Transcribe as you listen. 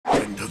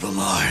of the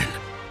line.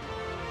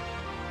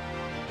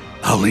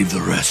 I'll leave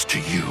the rest to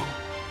you.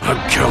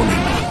 I'm counting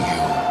on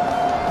you.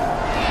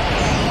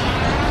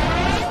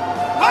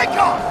 Hike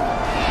on!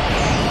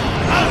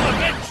 I'll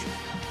avenge you!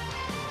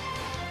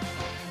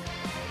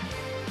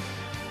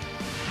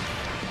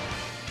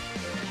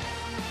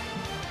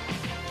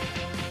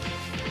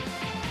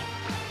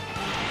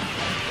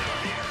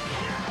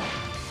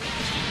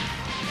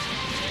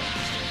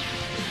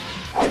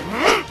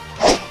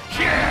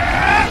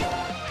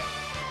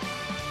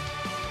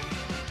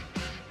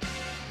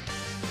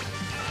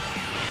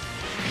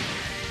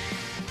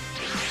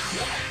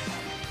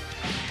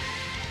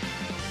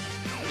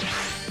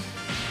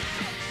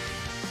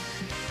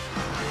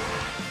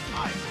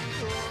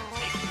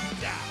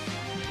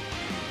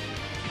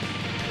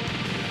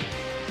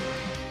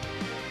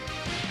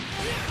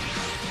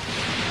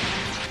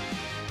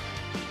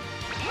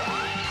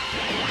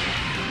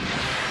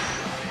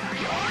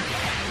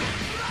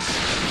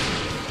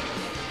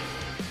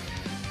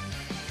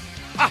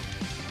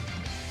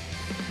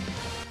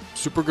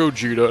 Super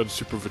Gogeta and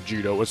Super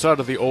Vegito, inside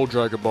of the old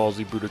Dragon Ball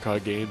Z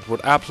Budokai games,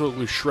 would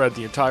absolutely shred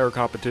the entire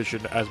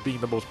competition as being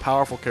the most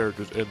powerful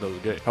characters in those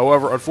games.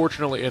 However,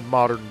 unfortunately in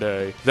modern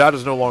day, that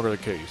is no longer the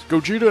case.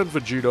 Gogeta and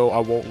Vegito, I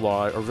won't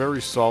lie, are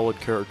very solid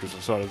characters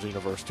inside of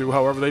Xenoverse 2,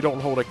 however they don't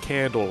hold a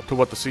candle to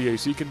what the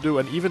CAC can do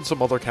and even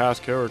some other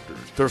cast characters.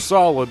 They're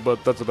solid,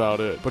 but that's about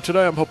it. But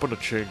today I'm hoping to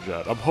change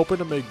that. I'm hoping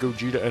to make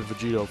Gogeta and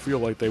Vegito feel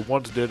like they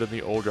once did in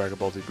the old Dragon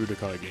Ball Z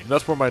Budokai game. And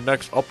that's where my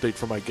next update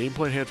for my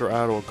Gameplay Enhancer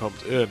add-on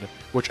comes in,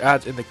 which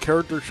adds in the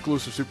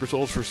character-exclusive Super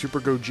Souls for Super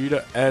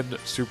Gogeta and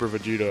Super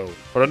Vegito.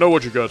 But I know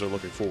what you guys are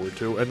looking forward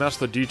to, and that's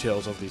the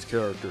details of these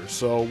characters.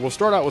 So we'll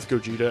start out with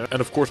Gogeta,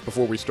 and of course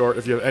before we start,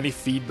 if you have any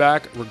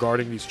feedback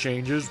regarding these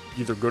changes,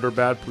 either good or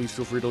bad, please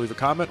feel free to leave a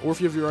comment, or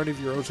if you have any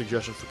of your own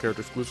suggestions for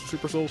character-exclusive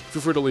Super Souls,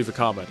 feel free to leave a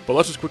comment. But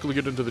let's just quickly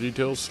get into the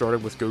details,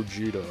 starting with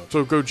Gogeta.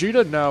 So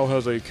Gogeta now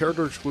has a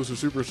character-exclusive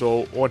Super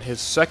Soul on his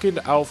second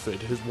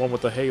outfit, his one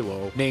with the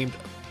halo, named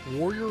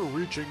Warrior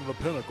Reaching the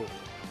Pinnacle.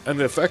 And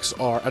the effects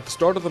are, at the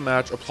start of the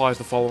match, applies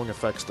the following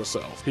effects to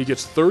self. He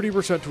gets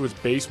 30% to his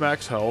base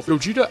max health.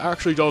 Gogeta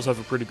actually does have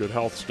a pretty good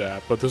health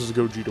stat, but this is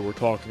Gogeta we're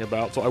talking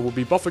about, so I will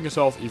be buffing his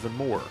health even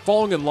more.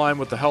 Following in line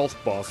with the health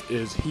buff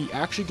is he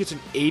actually gets an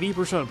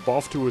 80%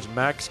 buff to his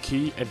max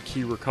ki and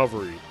ki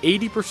recovery.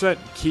 80%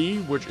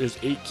 ki, which is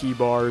 8 ki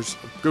bars.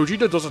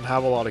 Gogeta doesn't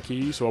have a lot of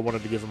ki, so I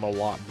wanted to give him a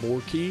lot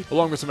more ki,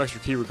 along with some extra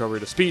ki recovery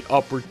to speed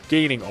up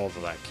regaining all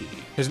of that ki.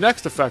 His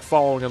next effect,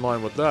 following in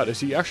line with that, is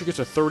he actually gets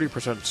a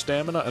 30%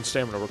 stamina and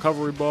stamina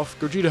recovery buff.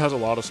 Gogeta has a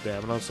lot of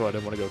stamina, so I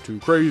didn't want to go too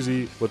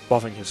crazy with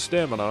buffing his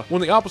stamina. On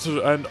the opposite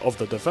end of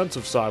the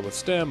defensive side with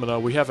stamina,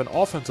 we have an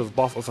offensive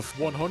buff of a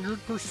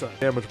 100%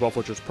 damage buff,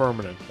 which is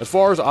permanent. As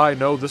far as I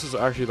know, this is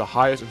actually the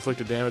highest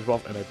inflicted damage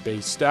buff and a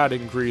base stat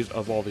increase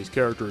of all these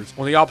characters.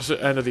 On the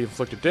opposite end of the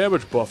inflicted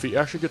damage buff, he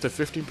actually gets a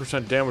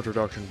 15% damage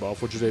reduction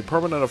buff, which is a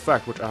permanent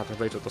effect which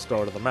activates at the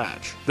start of the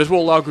match. This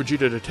will allow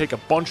Gogeta to take a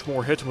bunch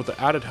more hits, and with the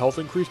added health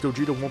increase,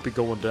 Gogeta won't be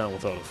going down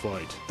without a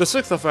fight. The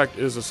sixth effect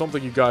is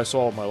something you guys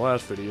saw in my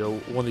last video.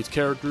 On these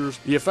characters,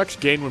 the effects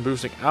gained when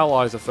boosting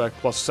allies effect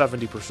plus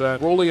 70%.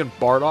 Broly and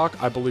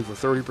Bardock, I believe, were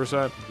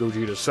 30%,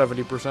 Gogeta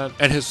 70%,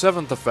 and his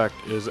seventh effect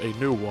is a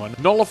new one.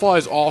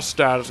 Nullifies all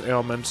status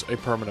ailments, a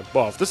permanent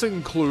buff. This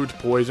includes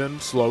poison,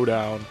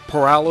 slowdown,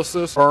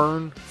 paralysis,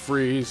 burn,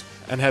 freeze,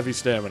 and heavy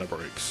stamina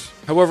breaks.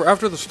 However,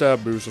 after the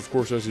stab boost, of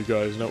course, as you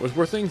guys know, is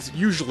where things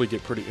usually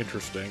get pretty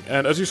interesting,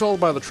 and as you saw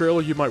by the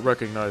trailer, you might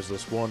recognize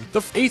this one.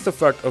 The eighth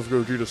effect of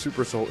Gogeta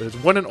Super Soul is,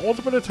 when an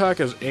ultimate attack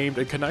is aimed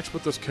and connects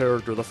with this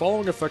character, the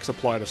following effects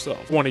apply to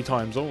self, 20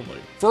 times only.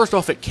 First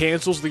off, it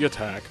cancels the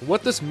attack.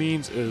 What this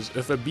means is,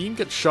 if a beam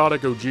gets shot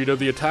at Gogeta,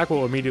 the attack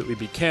will immediately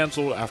be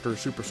cancelled after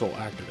Super Soul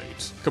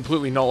activates,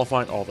 completely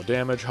nullifying all the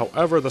damage.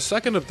 However, the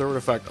second and third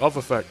effect of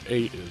Effect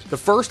 8 is, the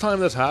first time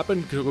this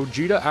happened,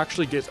 Gogeta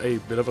actually gets a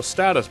bit of a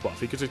status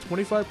buff. He gets a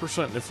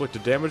 25%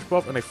 inflicted damage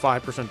buff and a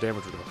 5%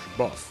 damage reduction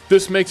buff.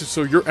 This makes it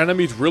so your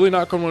enemy's really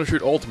not going to want to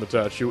shoot ultimates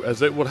at you,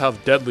 as it would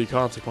have deadly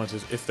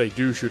consequences if they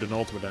do shoot an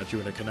ultimate at you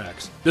and it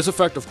connects. This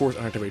effect, of course,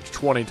 activates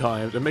 20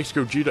 times and makes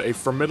Gogeta a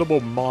formidable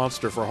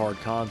monster for hard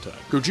contact.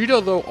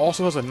 Gogeta, though,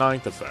 also has a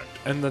ninth effect,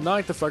 and the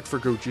ninth effect for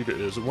Gogeta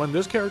is, when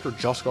this character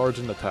just guards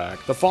an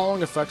attack, the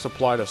following effects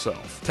apply to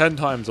self, 10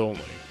 times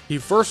only. He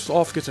first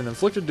off gets an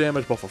inflicted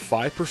damage buff of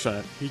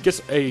 5%, he gets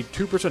a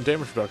 2%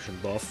 damage reduction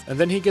buff, and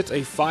then he gets a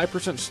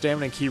 5%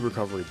 stamina and ki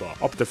recovery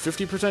buff, up to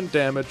 50%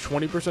 damage,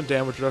 20%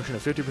 damage reduction,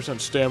 and 50%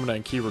 stamina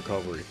and ki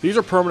recovery. These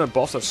are permanent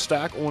buffs that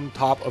stack on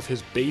top of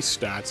his base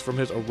stats from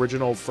his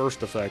original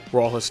first effect,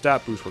 where all his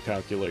stat boosts were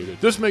calculated.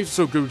 This makes it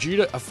so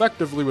Gogeta,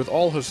 effectively with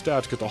all his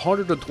stats, gets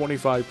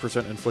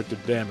 125%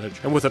 inflicted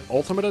damage, and with an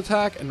ultimate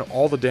attack and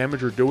all the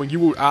damage you're doing, you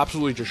will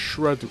absolutely just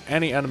shred through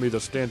any enemy that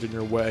stands in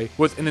your way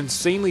with an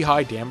insanely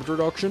high damage damage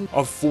reduction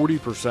of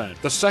 40%.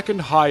 The second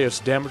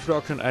highest damage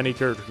reduction any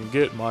character can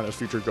get, minus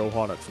future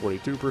Gohan at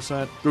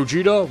 42%.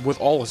 Gogeta, with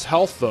all his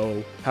health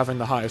though, having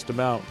the highest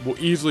amount, will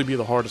easily be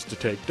the hardest to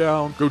take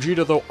down.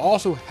 Gogeta though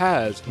also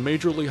has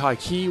majorly high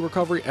ki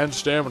recovery and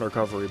stamina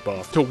recovery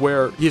buff, to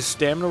where his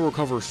stamina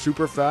recovers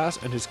super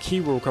fast and his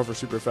ki will recover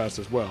super fast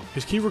as well.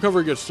 His ki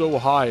recovery gets so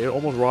high it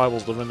almost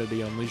rivals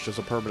Divinity Unleashed as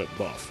a permanent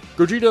buff.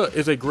 Gogeta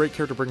is a great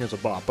character to bring as a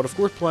bot, but of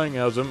course playing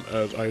as him,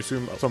 as I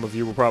assume some of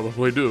you will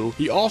probably do,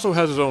 he also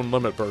has his own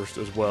limit burst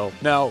as well.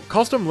 Now,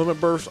 custom limit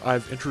bursts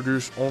I've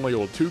introduced only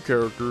on 2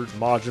 characters.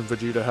 Majin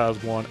Vegeta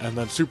has one, and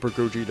then Super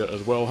Gogeta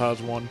as well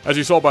has one. As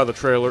you saw by the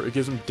trailer, it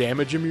gives him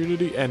damage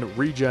immunity and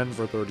regen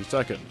for 30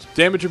 seconds.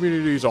 Damage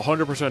immunity is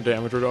 100%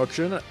 damage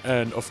reduction,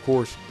 and of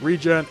course,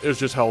 regen is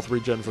just health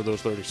regen for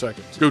those 30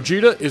 seconds.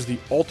 Gogeta is the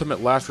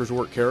ultimate last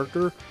resort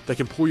character that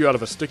can pull you out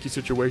of a sticky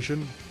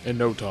situation in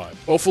no time.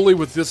 Hopefully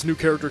with this new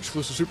character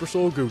exclusive Super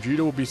Soul, Gogeta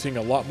will be seeing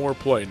a lot more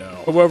play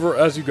now. However,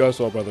 as you guys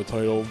saw by the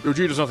title,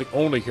 Gogeta is not the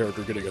only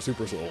character getting a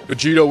Super Soul.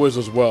 Vegito is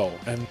as well.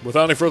 And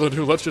without any further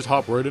ado, let's just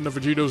hop right into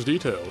Vegito's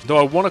details. Though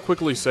I want to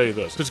quickly say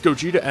this, since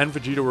Gogeta and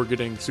Vegito are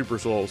getting Super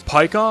Souls,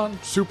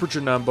 Pikkon, Super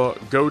Janemba,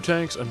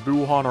 Gotenks, and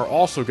Budokai are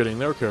also getting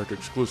their character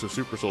exclusive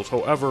Super Souls.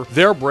 However,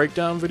 their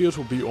breakdown videos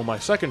will be on my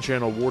second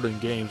channel, Warden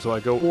Games, so I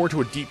go more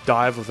into a deep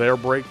dive of their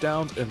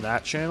breakdowns in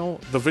that channel.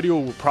 The video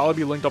will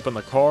probably be linked up in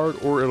the card,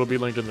 or it'll be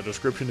linked in the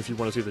description if you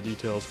want to see the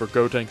details for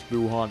Gotenks,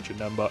 Budokai,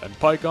 Janemba, and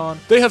Pikkon.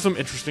 They have some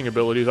interesting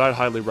abilities. I'd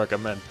highly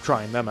recommend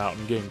trying them out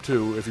in game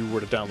 2 if you were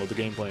to download the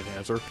gameplay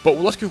enhancer. But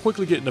let's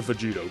quickly get into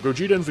Vegito.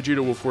 Gogeta and Vegito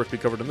will of course be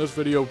covered in this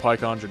video.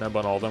 Pikkon, Janemba,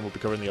 and all of them will be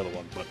covered in the other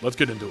one. But let's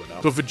get into it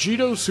now. So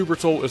Vegito's Super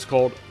Soul is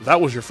called That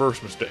Was Your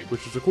First Mistake,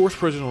 which is of course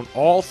present on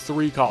all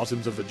 3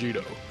 costumes of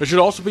Vegito. It should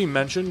also be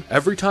mentioned,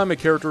 every time a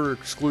character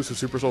exclusive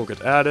Super Soul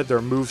gets added, their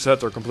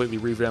movesets are completely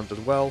revamped as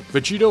well.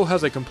 Vegito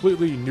has a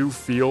completely new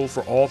feel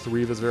for all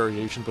 3 of his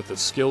variations with the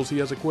skills he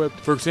has equipped.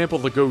 For example,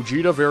 the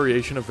Gogeta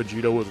variation of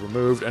Vegito was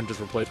removed and just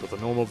replaced with a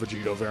normal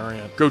Vegito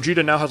variant.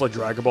 Gogeta now has like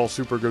Dragon Ball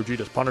Super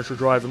Gogeta's Punisher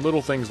Drive and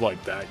little things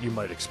like that you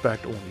might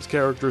expect on these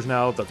characters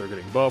now that they're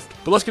getting buffed.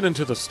 But let's get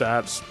into the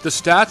stats. The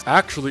stats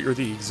actually are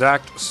the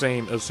exact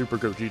same as Super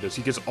Gogeta's.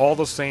 He gets all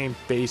the same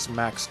base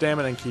max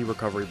stamina and ki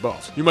recovery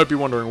buffs. You might be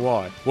wondering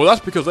why. Well,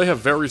 that's because they have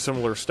very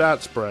similar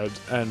stat spreads,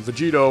 and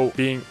Vegito,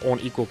 being on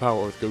equal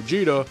power with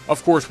Gogeta,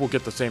 of course will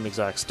get the same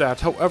exact stats.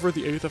 However,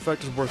 the 8th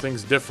effect is where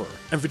things differ.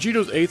 And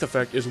Vegito's 8th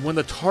effect is when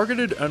the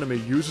targeted enemy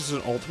uses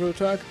an ultimate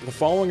attack, the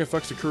following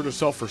effects occur to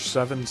itself for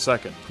 7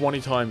 seconds,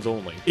 20 times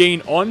only.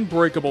 Gain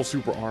unbreakable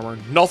super armor.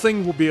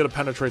 Nothing will be able to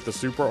penetrate the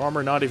super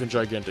armor, not even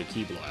gigantic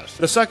ki blast.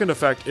 The second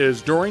effect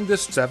is during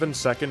this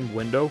 7-second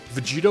window,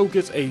 Vegito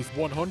gets a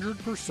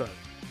 100%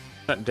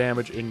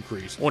 damage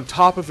increase on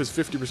top of his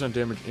 50%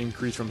 damage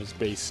increase from his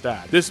base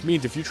stat. This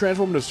means if you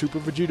transform into Super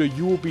Vegeta,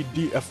 you will be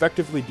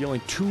effectively dealing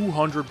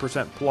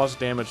 200% plus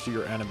damage to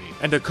your enemy.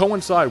 And to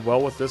coincide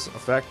well with this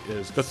effect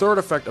is the third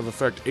effect of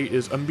effect 8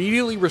 is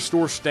immediately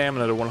restore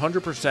stamina to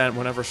 100%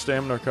 whenever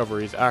stamina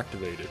recovery is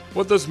activated.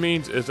 What this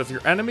means is if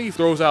your enemy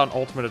throws out an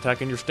ultimate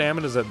attack and your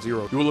stamina is at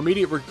 0, you will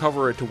immediately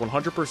recover it to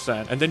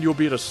 100%, and then you'll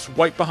be able to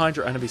swipe behind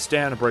your enemy,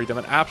 stand and break them,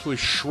 and absolutely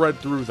shred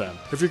through them.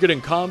 If you're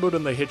getting comboed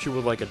and they hit you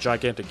with like a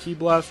gigantic ki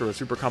blast or a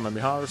super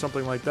Kamehameha or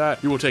something like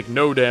that, you will take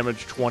no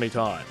damage 20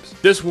 times.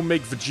 This will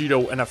make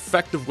Vegito an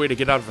effective way to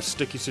get out of a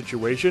sticky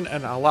situation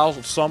and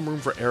allows some room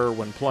for error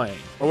when playing.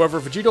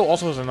 However, Vegito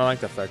also has a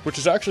 9th effect, which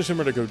is actually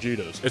similar to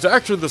Gogeta's. It's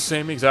actually the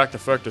same exact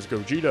effect as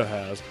Gogeta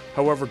has,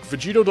 however,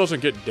 Vegito doesn't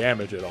get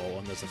damage at all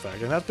on this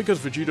effect, and that's because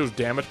Vegito's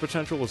damage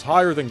potential is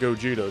higher than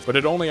Gogeta's, but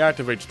it only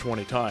activates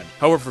 20 times.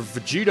 However,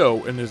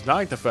 Vegito, in his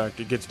 9th effect,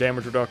 it gets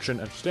damage reduction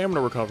and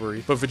stamina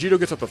recovery, but Vegito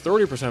gets up to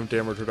 30%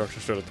 damage reduction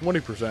instead of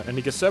 20%, and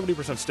he gets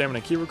 70% stamina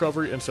and ki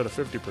recovery instead of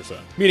 50%.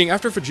 Meaning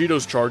after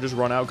Vegito's charges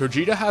run out,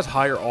 Gogeta has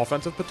higher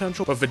offensive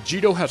potential, but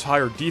Vegito has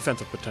higher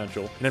defensive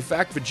potential, and in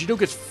fact, Vegito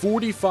gets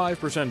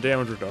 45%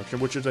 damage reduction,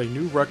 which is a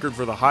new record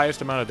for the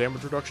highest amount of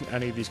damage reduction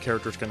any of these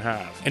characters can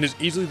have, and is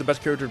easily the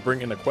best character to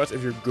bring in the quest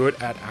if you're good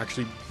at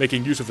actually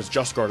making use of his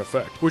Just Guard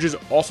effect, which is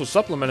also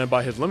supplemented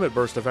by his Limit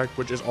Burst effect,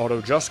 which is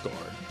Auto Just Guard,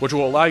 which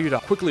will allow you to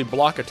quickly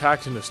block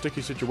attacks in a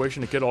sticky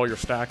situation to get all your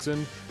stacks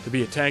in, to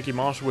be a tanky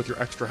monster with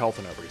your extra health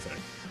and everything.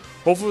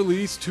 Hopefully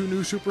these 2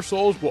 new Super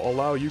Souls will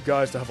allow you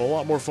guys to have a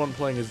lot more fun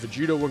playing as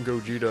Vegito and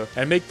Gogeta,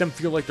 and make them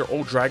feel like their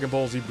old Dragon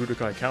Ball Z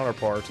Budokai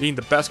counterparts, being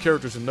the best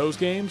characters in those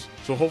games,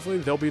 so hopefully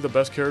they'll be the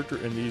best character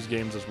in these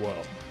games as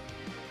well.